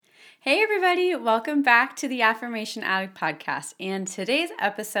everybody. Welcome back to the Affirmation Addict podcast. And today's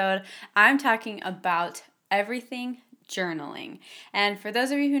episode, I'm talking about everything journaling. And for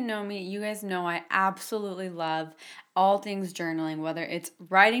those of you who know me, you guys know I absolutely love all things journaling, whether it's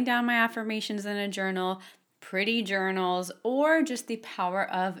writing down my affirmations in a journal, pretty journals, or just the power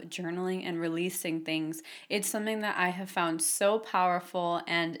of journaling and releasing things. It's something that I have found so powerful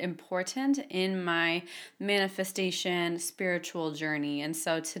and important in my manifestation spiritual journey. And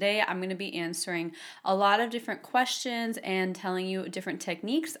so today I'm going to be answering a lot of different questions and telling you different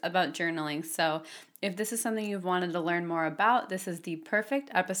techniques about journaling. So if this is something you've wanted to learn more about, this is the perfect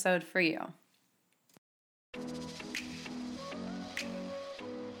episode for you.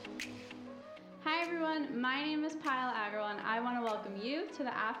 Hi everyone, my name is Payal Agarwal and I want to welcome you to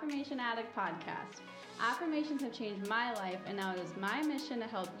the Affirmation Addict podcast. Affirmations have changed my life and now it is my mission to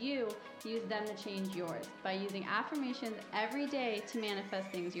help you use them to change yours by using affirmations every day to manifest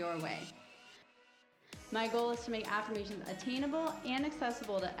things your way. My goal is to make affirmations attainable and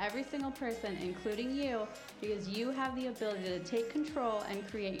accessible to every single person, including you, because you have the ability to take control and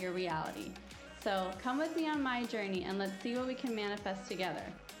create your reality. So come with me on my journey and let's see what we can manifest together.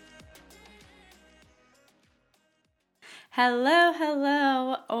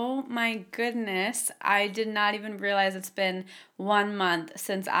 Hello. Oh my goodness. I did not even realize it's been 1 month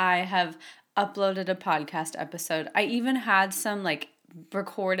since I have uploaded a podcast episode. I even had some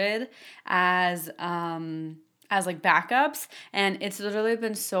recorded as backups, and it's literally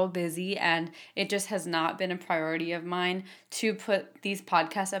been so busy and it just has not been a priority of mine to put these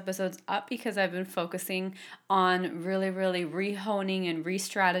podcast episodes up because I've been focusing on really rehoning and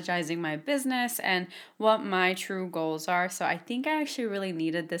re-strategizing my business and what my true goals are. So I think I actually really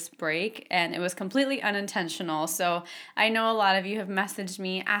needed this break and it was completely unintentional. So I know a lot of you have messaged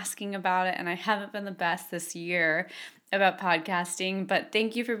me asking about it and I haven't been the best this year about podcasting, but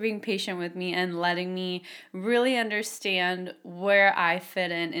thank you for being patient with me and letting me really understand where I fit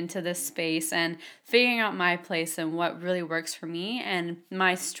into this space and figuring out my place and what really works for me and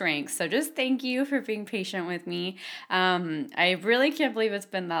my strengths. So just thank you for being patient with me. I really can't believe it's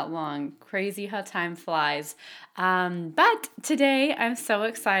been that long. Crazy how time flies. But today I'm so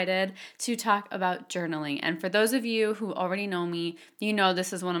excited to talk about journaling. And for those of you who already know me, you know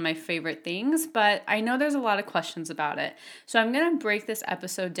this is one of my favorite things, but I know there's a lot of questions about it. So I'm going to break this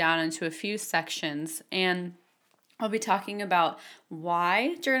episode down into a few sections and I'll be talking about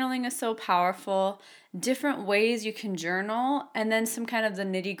why journaling is so powerful, different ways you can journal, and then some kind of the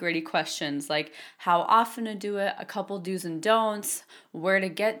nitty-gritty questions like how often to do it, a couple do's and don'ts, where to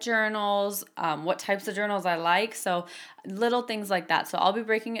get journals, what types of journals I like, so little things like that. So I'll be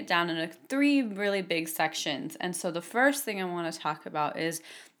breaking it down into 3 really big sections. And so the first thing I want to talk about is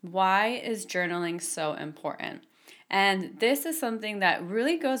why is journaling so important? And this is something that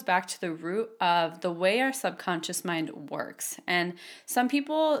really goes back to the root of the way our subconscious mind works. And some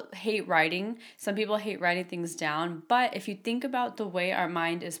people hate writing, some people hate writing things down, but if you think about the way our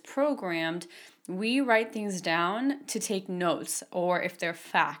mind is programmed, we write things down to take notes or if they're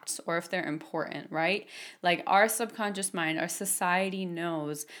facts or if they're important, right? Like our subconscious mind, our society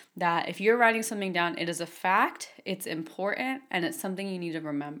knows that if you're writing something down, it is a fact, it's important, and it's something you need to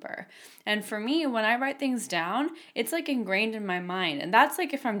remember. And for me, when I write things down, it's like ingrained in my mind. And that's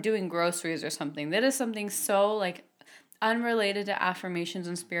like if I'm doing groceries or something. That is something so unrelated to affirmations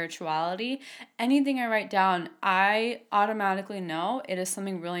and spirituality. Anything I write down, I automatically know it is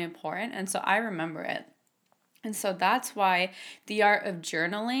something really important, and so I remember it. And so that's why the art of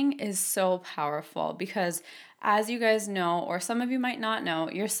journaling is so powerful because as you guys know, or some of you might not know,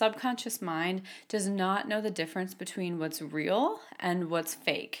 your subconscious mind does not know the difference between what's real and what's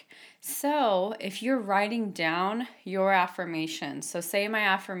fake. So if you're writing down your affirmations, so say my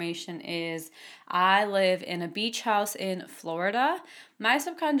affirmation is, I live in a beach house in Florida, my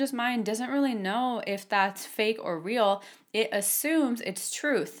subconscious mind doesn't really know if that's fake or real. It assumes it's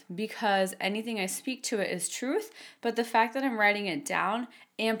truth because anything I speak to it is truth, but the fact that I'm writing it down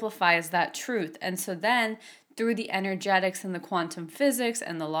amplifies that truth. And so then through the energetics and the quantum physics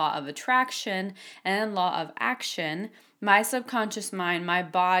and the law of attraction and law of action, my subconscious mind, my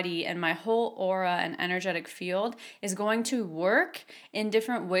body, and my whole aura and energetic field is going to work in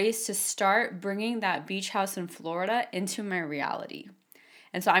different ways to start bringing that beach house in Florida into my reality.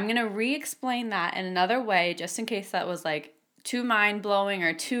 And so I'm going to re-explain that in another way, just in case that was too mind-blowing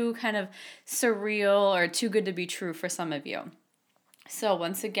or too kind of surreal or too good to be true for some of you. So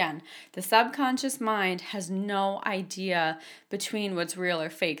once again, the subconscious mind has no idea between what's real or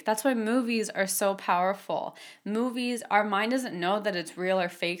fake. That's why movies are so powerful. Movies, our mind doesn't know that it's real or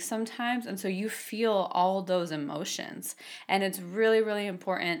fake sometimes, and so you feel all those emotions. And it's really, really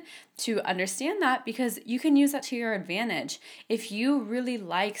important to understand that because you can use that to your advantage. If you really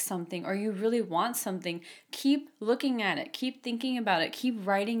like something or you really want something, keep looking at it, keep thinking about it, keep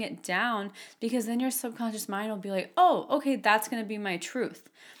writing it down, because then your subconscious mind will be like, oh, okay, that's going to be my truth.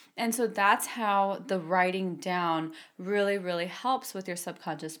 And so that's how the writing down really, really helps with your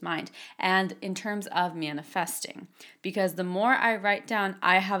subconscious mind and in terms of manifesting. Because the more I write down,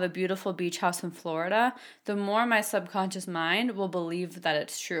 I have a beautiful beach house in Florida, the more my subconscious mind will believe that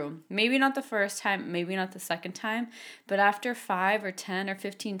it's true. Maybe not the first time, maybe not the second time, but after 5 or 10 or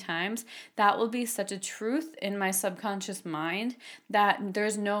 15 times, that will be such a truth in my subconscious mind that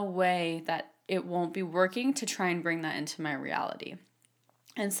there's no way that it won't be working to try and bring that into my reality.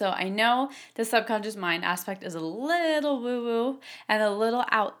 And so I know the subconscious mind aspect is a little woo-woo and a little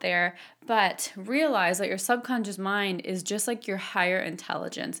out there, but realize that your subconscious mind is just like your higher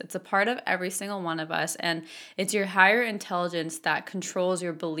intelligence. It's a part of every single one of us, and it's your higher intelligence that controls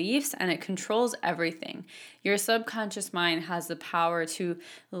your beliefs and it controls everything. Your subconscious mind has the power to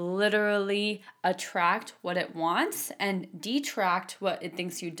literally attract what it wants and detract what it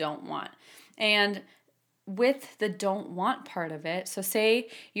thinks you don't want. And with the don't want part of it, so say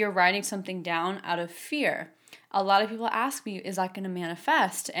you're writing something down out of fear. A lot of people ask me, is that going to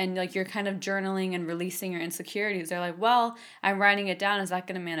manifest? And like you're kind of journaling and releasing your insecurities. They're like, well, I'm writing it down. Is that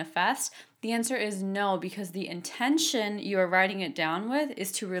going to manifest? The answer is no, because the intention you are writing it down with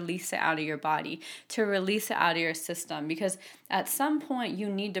is to release it out of your body, to release it out of your system, because at some point you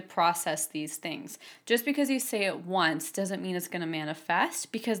need to process these things. Just because you say it once doesn't mean it's going to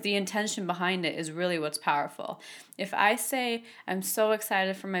manifest, because the intention behind it is really what's powerful. If I say, I'm so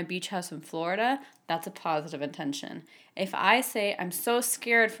excited for my beach house in Florida, that's a positive intention. If I say, I'm so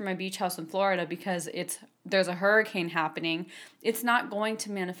scared for my beach house in Florida because there's a hurricane happening, it's not going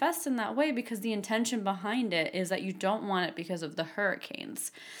to manifest in that way because the intention behind it is that you don't want it because of the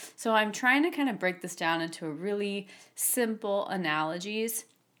hurricanes. So I'm trying to kind of break this down into really simple analogies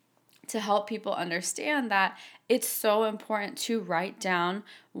to help people understand that it's so important to write down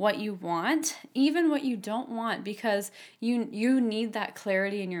what you want, even what you don't want, because you need that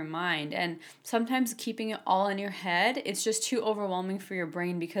clarity in your mind. And sometimes keeping it all in your head, it's just too overwhelming for your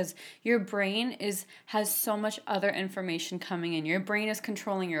brain, because your brain has so much other information coming in. Your brain is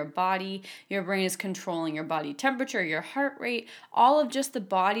controlling your body, your brain is controlling your body temperature, your heart rate, all of just the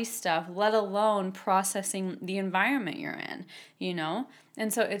body stuff, let alone processing the environment you're in, you know?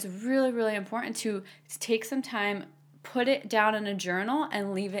 And so it's really, really important to take some time, put it down in a journal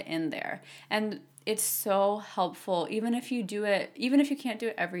and leave it in there. And it's so helpful, even if you can't do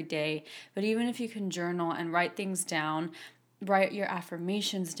it every day, but even if you can journal and write things down, write your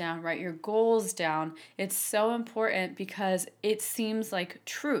affirmations down, write your goals down. It's so important because it seems like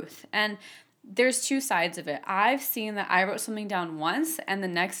truth. And there's two sides of it. I've seen that I wrote something down once and the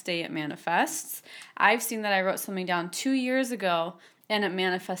next day it manifests. I've seen that I wrote something down 2 years ago and it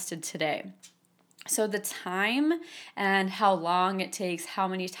manifested today. So the time and how long it takes, how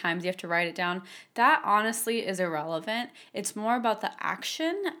many times you have to write it down, that honestly is irrelevant. It's more about the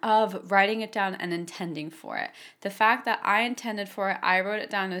action of writing it down and intending for it. The fact that I intended for it, I wrote it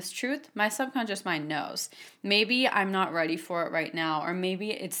down as truth, my subconscious mind knows. Maybe I'm not ready for it right now, or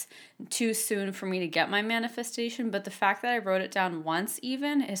maybe it's too soon for me to get my manifestation, but the fact that I wrote it down once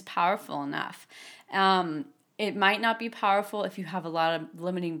even is powerful enough. It might not be powerful if you have a lot of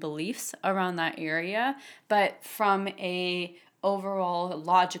limiting beliefs around that area, but from a overall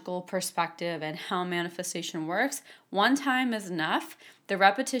logical perspective and how manifestation works, one time is enough. The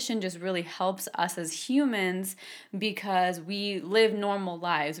repetition just really helps us as humans because we live normal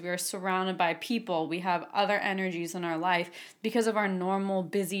lives. We are surrounded by people. We have other energies in our life because of our normal,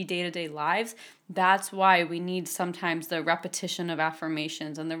 busy day-to-day lives. That's why we need sometimes the repetition of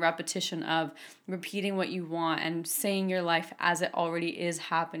affirmations and the repetition of repeating what you want and saying your life as it already is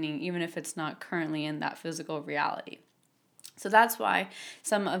happening, even if it's not currently in that physical reality. So that's why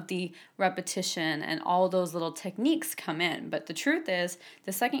some of the repetition and all those little techniques come in. But the truth is,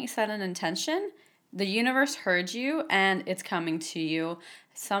 the second you set an intention, the universe heard you and it's coming to you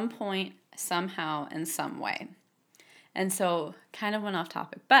some point, somehow, in some way. And so kind of went off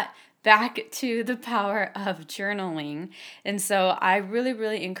topic, but back to the power of journaling. And so I really,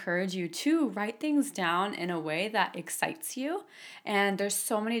 really encourage you to write things down in a way that excites you. And there's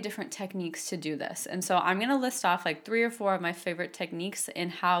so many different techniques to do this. And so I'm going to list off like 3 or 4 of my favorite techniques in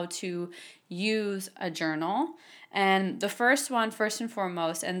how to use a journal. And the first one, first and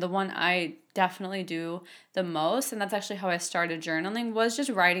foremost, and the one I definitely do the most, and that's actually how I started journaling, was just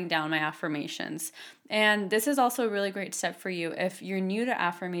writing down my affirmations. And this is also a really great step for you if you're new to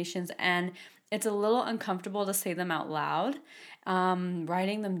affirmations and it's a little uncomfortable to say them out loud.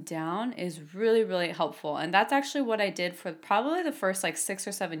 Writing them down is really, really helpful. And that's actually what I did for probably the first 6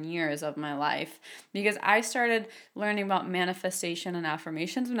 or 7 years of my life, because I started learning about manifestation and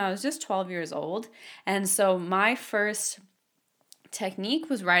affirmations when I was just 12 years old. And so my first technique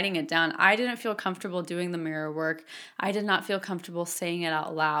was writing it down. I didn't feel comfortable doing the mirror work. I did not feel comfortable saying it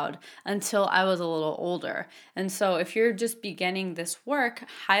out loud until I was a little older. And so if you're just beginning this work,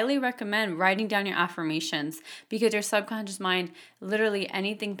 highly recommend writing down your affirmations, because your subconscious mind, literally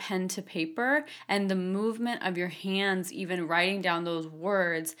anything pen to paper and the movement of your hands, even writing down those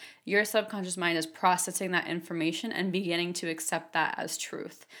words, your subconscious mind is processing that information and beginning to accept that as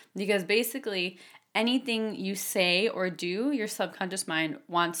truth. Because basically, anything you say or do, your subconscious mind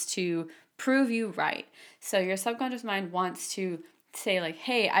wants to prove you right. So your subconscious mind wants to say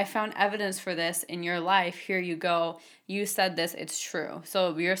hey, I found evidence for this in your life. Here you go. You said this, it's true.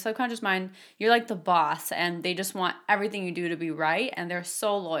 So your subconscious mind, you're like the boss, and they just want everything you do to be right, and they're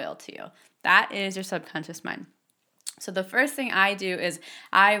so loyal to you. That is your subconscious mind. So the first thing I do is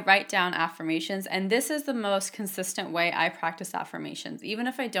I write down affirmations, and this is the most consistent way I practice affirmations. Even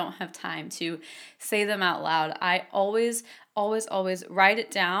if I don't have time to say them out loud, I always write it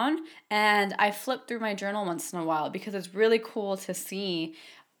down, and I flip through my journal once in a while, because it's really cool to see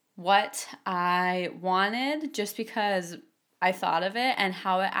what I wanted just because I thought of it, and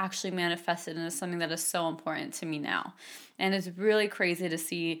how it actually manifested into something that is so important to me now. And it's really crazy to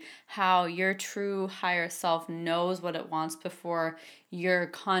see how your true higher self knows what it wants before your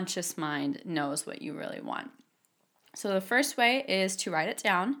conscious mind knows what you really want. So the first way is to write it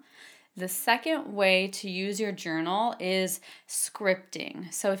down. The second way to use your journal is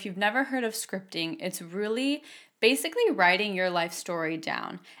scripting. So if you've never heard of scripting, it's really basically writing your life story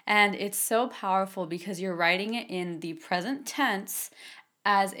down. And it's so powerful because you're writing it in the present tense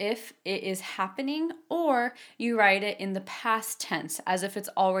as if it is happening, or you write it in the past tense as if it's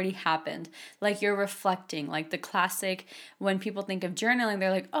already happened. Like you're reflecting, like the classic, when people think of journaling, they're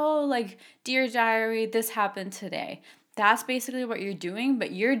like, oh, dear diary, this happened today. That's basically what you're doing,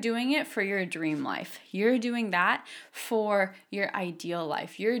 but you're doing it for your dream life. You're doing that for your ideal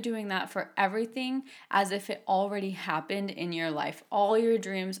life. You're doing that for everything as if it already happened in your life. All your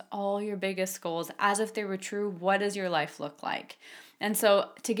dreams, all your biggest goals, as if they were true. What does your life look like? And so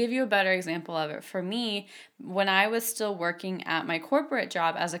to give you a better example of it, for me, when I was still working at my corporate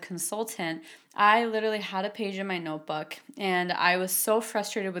job as a consultant, I literally had a page in my notebook, and I was so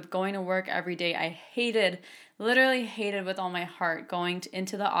frustrated with going to work every day. I literally hated with all my heart going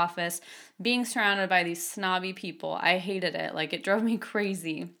into the office, being surrounded by these snobby people. I hated it. It drove me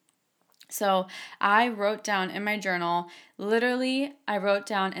crazy. So I wrote down in my journal, literally, I wrote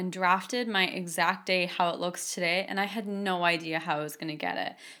down and drafted my exact day, how it looks today, and I had no idea how I was going to get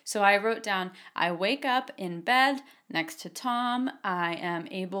it. So I wrote down, I wake up in bed next to Tom. I am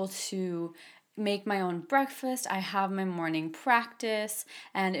able to make my own breakfast. I have my morning practice,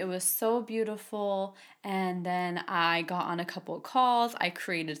 and it was so beautiful. And then I got on a couple calls. I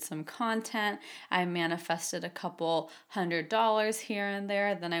created some content. I manifested a couple $100 here and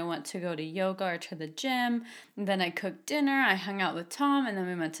there. Then I went to go to yoga or to the gym. And then I cooked dinner. I hung out with Tom, and then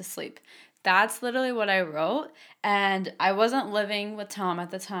we went to sleep. That's literally what I wrote, and I wasn't living with Tom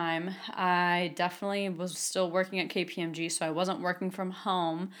at the time. I definitely was still working at KPMG, so I wasn't working from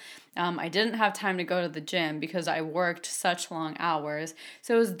home. I didn't have time to go to the gym because I worked such long hours.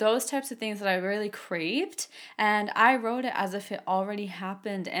 So it was those types of things that I really craved, and I wrote it as if it already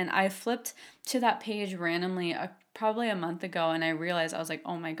happened, and I flipped to that page randomly probably a month ago, and I realized, I was like,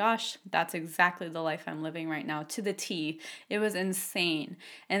 oh my gosh, that's exactly the life I'm living right now, to the T. It was insane.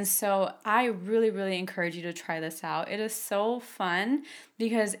 And so I really, really encourage you to try this out. It is so fun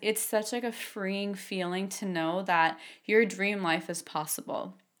because it's such a freeing feeling to know that your dream life is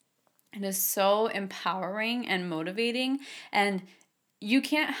possible. It is so empowering and motivating, and you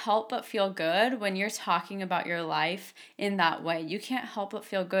can't help but feel good when you're talking about your life in that way. You can't help but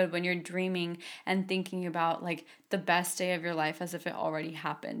feel good when you're dreaming and thinking about the best day of your life as if it already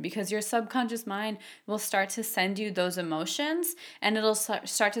happened, because your subconscious mind will start to send you those emotions, and it'll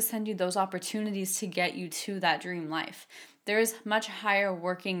start to send you those opportunities to get you to that dream life. there's much higher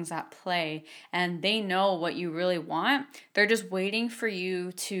workings at play, and they know what you really want. They're just waiting for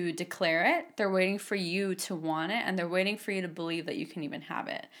you to declare it. They're waiting for you to want it, and they're waiting for you to believe that you can even have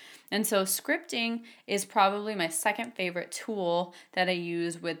it. And so scripting is probably my second favorite tool that I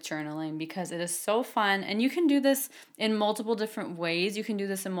use with journaling because it is so fun. And you can do this in multiple different ways. You can do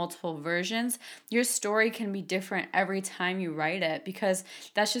this in multiple versions. Your story can be different every time you write it because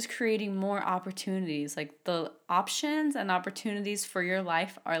that's just creating more opportunities. Like the options and opportunities for your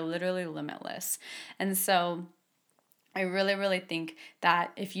life are literally limitless. And so I really, really think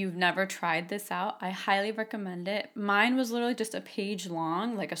that if you've never tried this out, I highly recommend it. Mine was literally just a page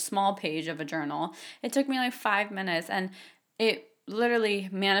long, like a small page of a journal. It took me like 5 minutes and it literally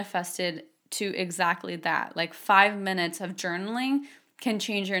manifested to exactly that. Like 5 minutes of journaling can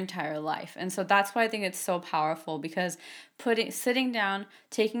change your entire life. And so that's why I think it's so powerful because sitting down,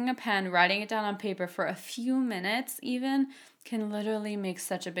 taking a pen, writing it down on paper for a few minutes even can literally make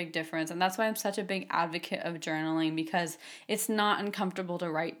such a big difference. And that's why I'm such a big advocate of journaling because it's not uncomfortable to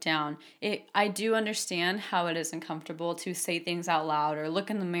write down. I do understand how it is uncomfortable to say things out loud or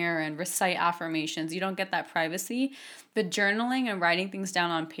look in the mirror and recite affirmations. You don't get that privacy. But journaling and writing things down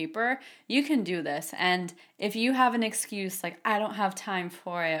on paper, you can do this. And if you have an excuse like, I don't have time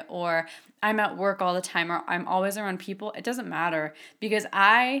for it, or I'm at work all the time, or I'm always around people, it doesn't matter because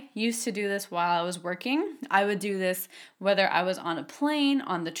I used to do this while I was working. I would do this whether I was on a plane,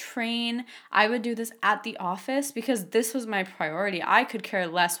 on the train. I would do this at the office because this was my priority. I could care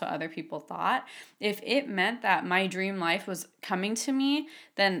less what other people thought. If it meant that my dream life was coming to me,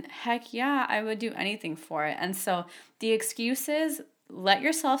 then heck yeah, I would do anything for it. And so the excuses, let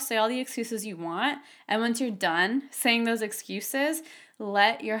yourself say all the excuses you want. And once you're done saying those excuses,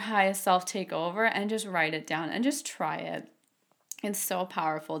 let your highest self take over and just write it down and just try it. It's so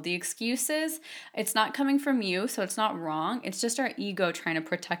powerful. The excuses, it's not coming from you, so it's not wrong. It's just our ego trying to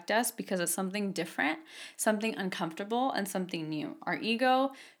protect us because it's something different, something uncomfortable, and something new. Our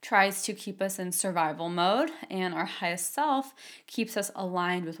ego tries to keep us in survival mode, and our highest self keeps us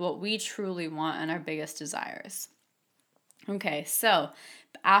aligned with what we truly want and our biggest desires. Okay, so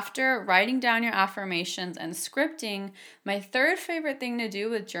after writing down your affirmations and scripting, my third favorite thing to do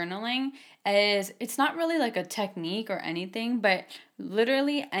with journaling is it's not really like a technique or anything, but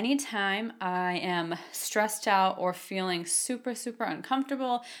literally anytime I am stressed out or feeling super, super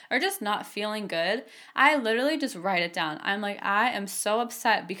uncomfortable or just not feeling good, I literally just write it down. I'm like, I am so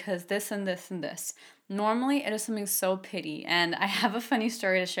upset because this and this and this. Normally, it is something so petty, and I have a funny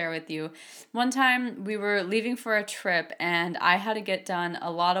story to share with you. One time, we were leaving for a trip, and I had to get done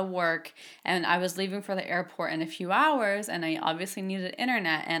a lot of work, and I was leaving for the airport in a few hours, and I obviously needed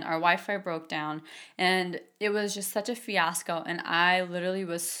internet, and our Wi-Fi broke down, and it was just such a fiasco, and I literally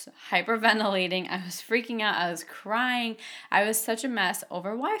was hyperventilating. I was freaking out. I was crying. I was such a mess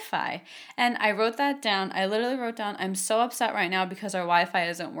over Wi-Fi, and I wrote that down. I literally wrote down, I'm so upset right now because our Wi-Fi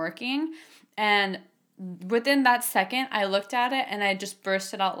isn't working, and within that second, I looked at it and I just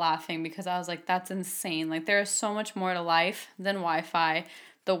bursted out laughing because I was like, that's insane. Like, there is so much more to life than Wi-Fi.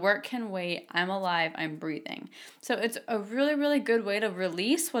 The work can wait. I'm alive. I'm breathing. So it's a really, really good way to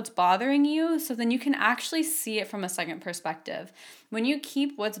release what's bothering you so then you can actually see it from a second perspective. When you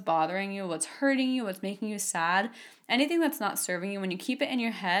keep what's bothering you, what's hurting you, what's making you sad, anything that's not serving you, when you keep it in your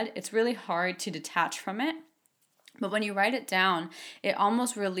head, it's really hard to detach from it. But when you write it down, it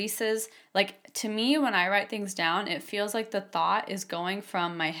almost releases, like to me, when I write things down, it feels like the thought is going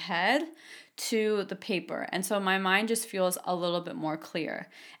from my head to the paper. And so my mind just feels a little bit more clear.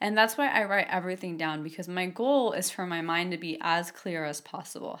 And that's why I write everything down because my goal is for my mind to be as clear as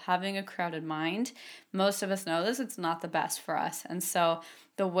possible. Having a crowded mind, most of us know this, it's not the best for us. And so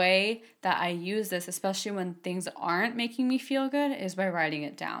the way that I use this, especially when things aren't making me feel good, is by writing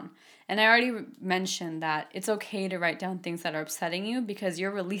it down. And I already mentioned that it's okay to write down things that are upsetting you because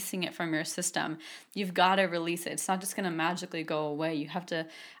you're releasing it from your system. You've got to release it. It's not just going to magically go away. You have to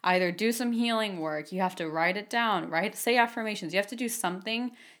either do some healing work, you have to write it down, say affirmations. You have to do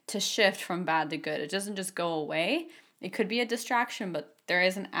something to shift from bad to good. It doesn't just go away. It could be a distraction, but there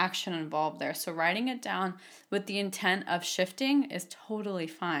is an action involved there. So writing it down with the intent of shifting is totally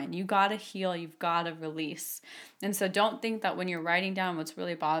fine. You got to heal. You've got to release. And so don't think that when you're writing down what's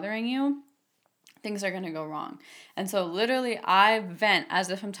really bothering you, things are going to go wrong. And so literally I vent as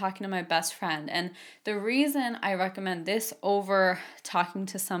if I'm talking to my best friend. And the reason I recommend this over talking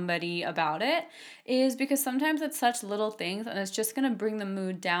to somebody about it is because sometimes it's such little things and it's just going to bring the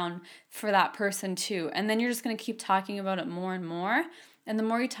mood down for that person too. And then you're just going to keep talking about it more and more. And the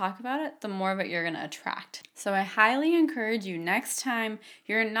more you talk about it, the more of it you're going to attract. So I highly encourage you, next time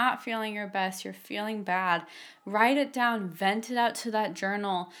you're not feeling your best, you're feeling bad, write it down, vent it out to that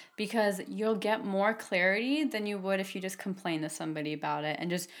journal, because you'll get more clarity than you would if you just complain to somebody about it and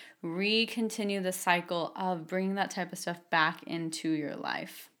just continue the cycle of bringing that type of stuff back into your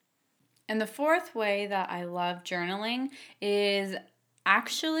life. And the fourth way that I love journaling is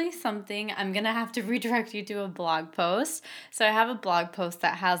actually something I'm going to have to redirect you to a blog post. So I have a blog post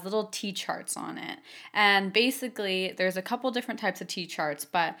that has little T charts on it. And basically, there's a couple different types of T charts,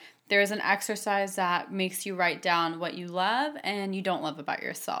 but there's an exercise that makes you write down what you love and you don't love about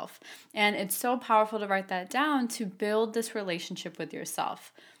yourself. And it's so powerful to write that down to build this relationship with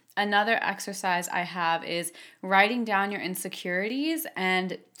yourself. Another exercise I have is writing down your insecurities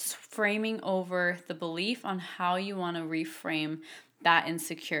and framing over the belief on how you want to reframe that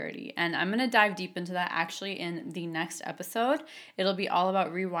insecurity. And I'm going to dive deep into that actually in the next episode. It'll be all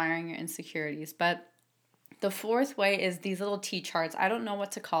about rewiring your insecurities. But the fourth way is these little T charts. I don't know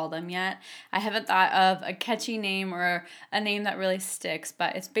what to call them yet. I haven't thought of a catchy name or a name that really sticks,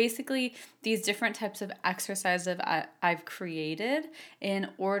 but it's basically these different types of exercises I've created in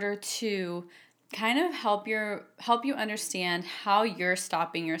order to kind of help you understand how you're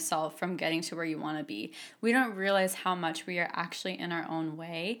stopping yourself from getting to where you want to be. We don't realize how much we are actually in our own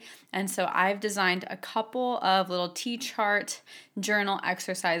way. And so I've designed a couple of little T chart journal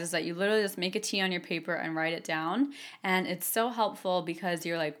exercises that you literally just make a T on your paper and write it down. And it's so helpful because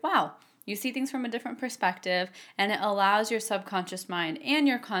you're like, wow, you see things from a different perspective, and it allows your subconscious mind and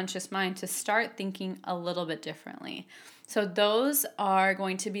your conscious mind to start thinking a little bit differently. So those are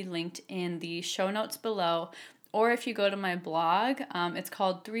going to be linked in the show notes below, or if you go to my blog, it's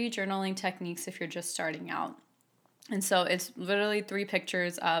called 3 Journaling Techniques if you're just starting out. And so it's literally 3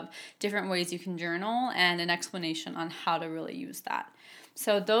 pictures of different ways you can journal and an explanation on how to really use that.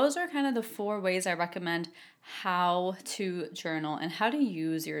 So those are kind of the 4 ways I recommend how to journal and how to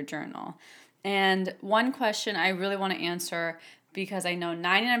use your journal. And one question I really want to answer, because I know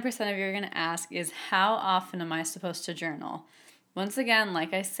 99% of you are going to ask, is how often am I supposed to journal? Once again,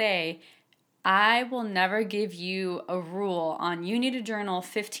 like I say, I will never give you a rule on you need to journal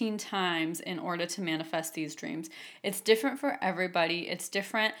 15 times in order to manifest these dreams. It's different for everybody. It's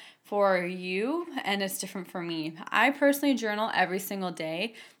different for you and it's different for me. I personally journal every single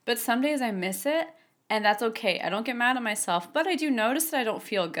day, but some days I miss it and that's okay. I don't get mad at myself, but I do notice that I don't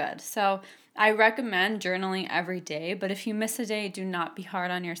feel good. So I recommend journaling every day, but if you miss a day, do not be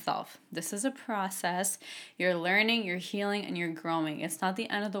hard on yourself. This is a process. You're learning, you're healing, and you're growing. It's not the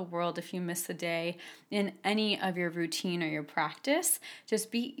end of the world if you miss a day in any of your routine or your practice. Just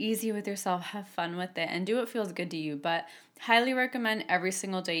be easy with yourself, have fun with it, and do what feels good to you. But highly recommend every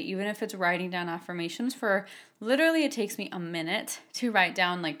single day, even if it's writing down affirmations. For literally, it takes me a minute to write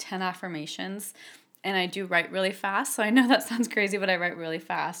down like 10 affirmations. And I do write really fast, so I know that sounds crazy, but I write really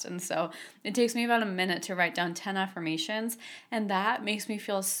fast. And so it takes me about a minute to write down 10 affirmations, and that makes me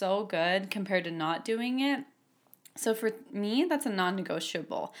feel so good compared to not doing it. So for me, that's a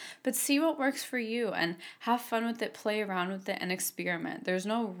non-negotiable. But see what works for you and have fun with it, play around with it, and experiment. There's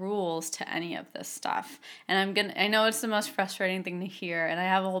no rules to any of this stuff. And I know it's the most frustrating thing to hear, and I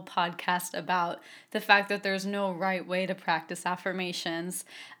have a whole podcast about the fact that there's no right way to practice affirmations.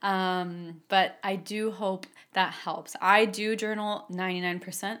 But I do hope that helps. I do journal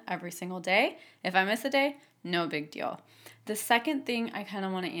 99% every single day. If I miss a day, no big deal. The second thing I kind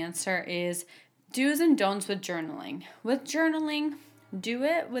of want to answer is do's and don'ts with journaling. With journaling, do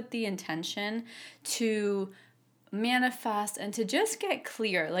it with the intention to manifest and to just get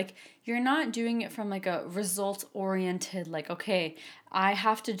clear. Like, you're not doing it from like a results oriented, like, okay, I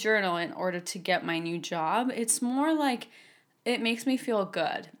have to journal in order to get my new job. It's more like it makes me feel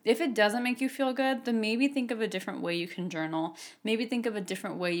good. If it doesn't make you feel good, then maybe think of a different way you can journal. Maybe think of a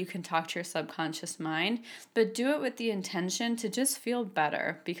different way you can talk to your subconscious mind, but do it with the intention to just feel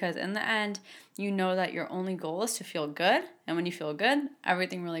better, because in the end, you know that your only goal is to feel good. And when you feel good,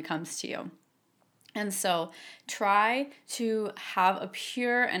 everything really comes to you. And so try to have a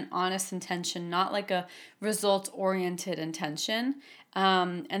pure and honest intention, not like a results-oriented intention.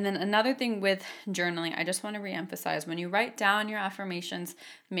 And then another thing with journaling, I just want to reemphasize, when you write down your affirmations,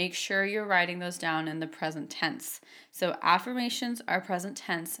 make sure you're writing those down in the present tense. So affirmations are present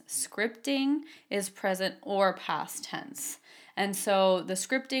tense. Scripting is present or past tense. And so the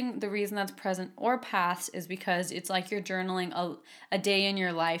scripting, the reason that's present or past is because it's like you're journaling a day in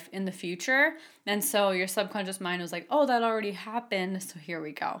your life in the future. And so your subconscious mind was like, oh, that already happened, so here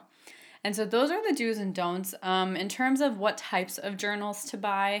we go. And so those are the do's and don'ts. In terms of what types of journals to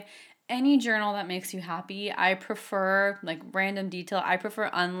buy, any journal that makes you happy. I prefer, like random detail, I prefer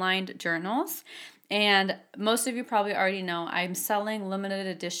unlined journals. And most of you probably already know I'm selling limited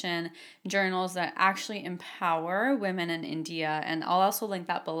edition journals that actually empower women in India. And I'll also link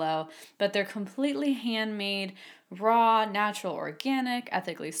that below. But they're completely handmade, raw, natural, organic,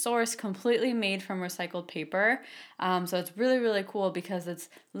 ethically sourced, completely made from recycled paper. So it's really, really cool because it's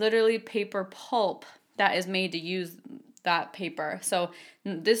literally paper pulp that is made to use that paper. So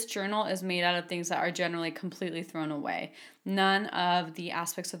this journal is made out of things that are generally completely thrown away. None of the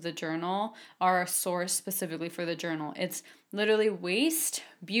aspects of the journal are sourced specifically for the journal. It's literally waste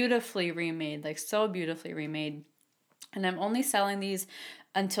beautifully remade, like so beautifully remade. And I'm only selling these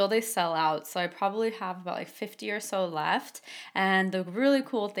until they sell out. So I probably have about like 50 or so left. And the really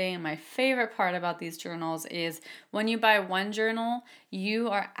cool thing, my favorite part about these journals is when you buy one journal, you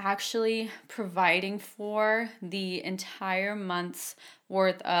are actually providing for the entire month's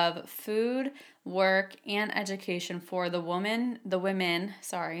worth of food, work, and education for the women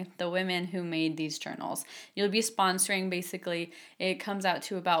who made these journals. You'll be sponsoring, basically, it comes out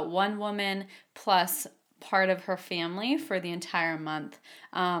to about one woman plus part of her family for the entire month,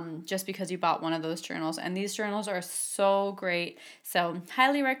 just because you bought one of those journals. And these journals are so great, so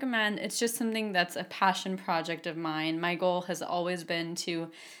highly recommend. It's just something that's a passion project of mine. My goal has always been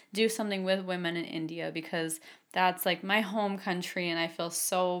to do something with women in India because that's like my home country, and I feel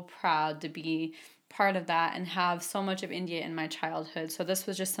so proud to be part of that and have so much of India in my childhood. So this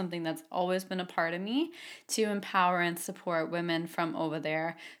was just something that's always been a part of me, to empower and support women from over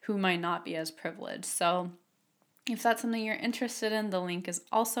there who might not be as privileged. So if that's something you're interested in, the link is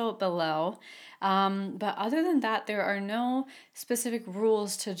also below. But other than that, there are no specific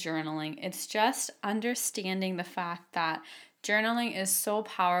rules to journaling. It's just understanding the fact that journaling is so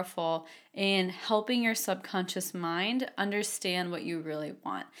powerful in helping your subconscious mind understand what you really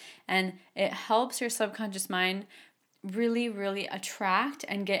want. And it helps your subconscious mind really, really attract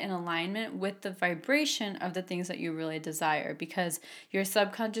and get in alignment with the vibration of the things that you really desire, because your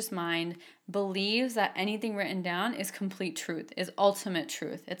subconscious mind believes that anything written down is complete truth, is ultimate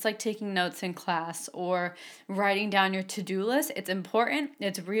truth. It's like taking notes in class or writing down your to-do list. It's important,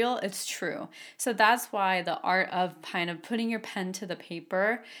 it's real, it's true. So that's why the art of kind of putting your pen to the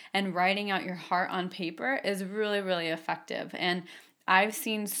paper and writing out your heart on paper is really, really effective. And I've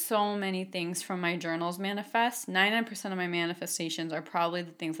seen so many things from my journals manifest. 99% of my manifestations are probably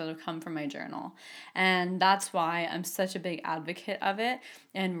the things that have come from my journal. And that's why I'm such a big advocate of it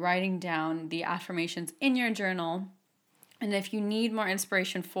and writing down the affirmations in your journal. And if you need more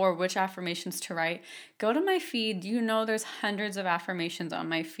inspiration for which affirmations to write, go to my feed. You know there's hundreds of affirmations on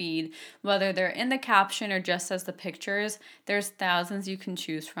my feed, whether they're in the caption or just as the pictures. There's thousands you can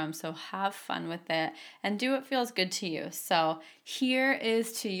choose from, so have fun with it and do what feels good to you. So here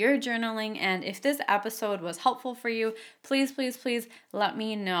is to your journaling, and if this episode was helpful for you, please, please, please let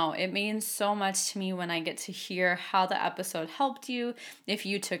me know. It means so much to me when I get to hear how the episode helped you, if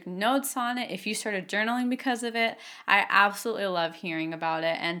you took notes on it, if you started journaling because of it. I absolutely love hearing about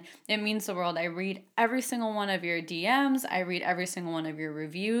it, and it means the world. I read every single one of your DMs. I read every single one of your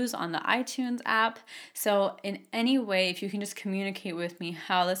reviews on the iTunes app. So in any way, if you can just communicate with me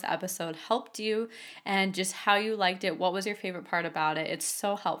how this episode helped you and just how you liked it, what was your favorite part about it, it's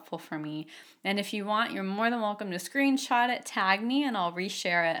so helpful for me. And if you want, you're more than welcome to screenshot it, tag me, and I'll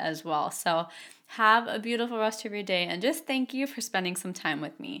reshare it as well. So have a beautiful rest of your day, and just thank you for spending some time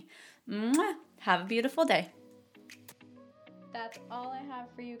with me. Mwah! Have a beautiful day. That's all I have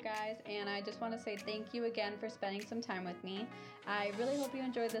for you guys, and I just want to say thank you again for spending some time with me. I really hope you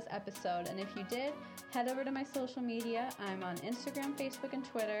enjoyed this episode, and if you did, head over to my social media. I'm on Instagram, Facebook, and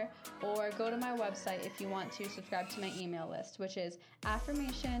Twitter, or go to my website if you want to subscribe to my email list, which is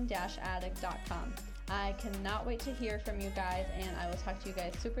affirmation-addict.com. I cannot wait to hear from you guys, and I will talk to you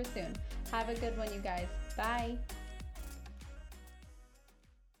guys super soon. Have a good one, you guys. Bye!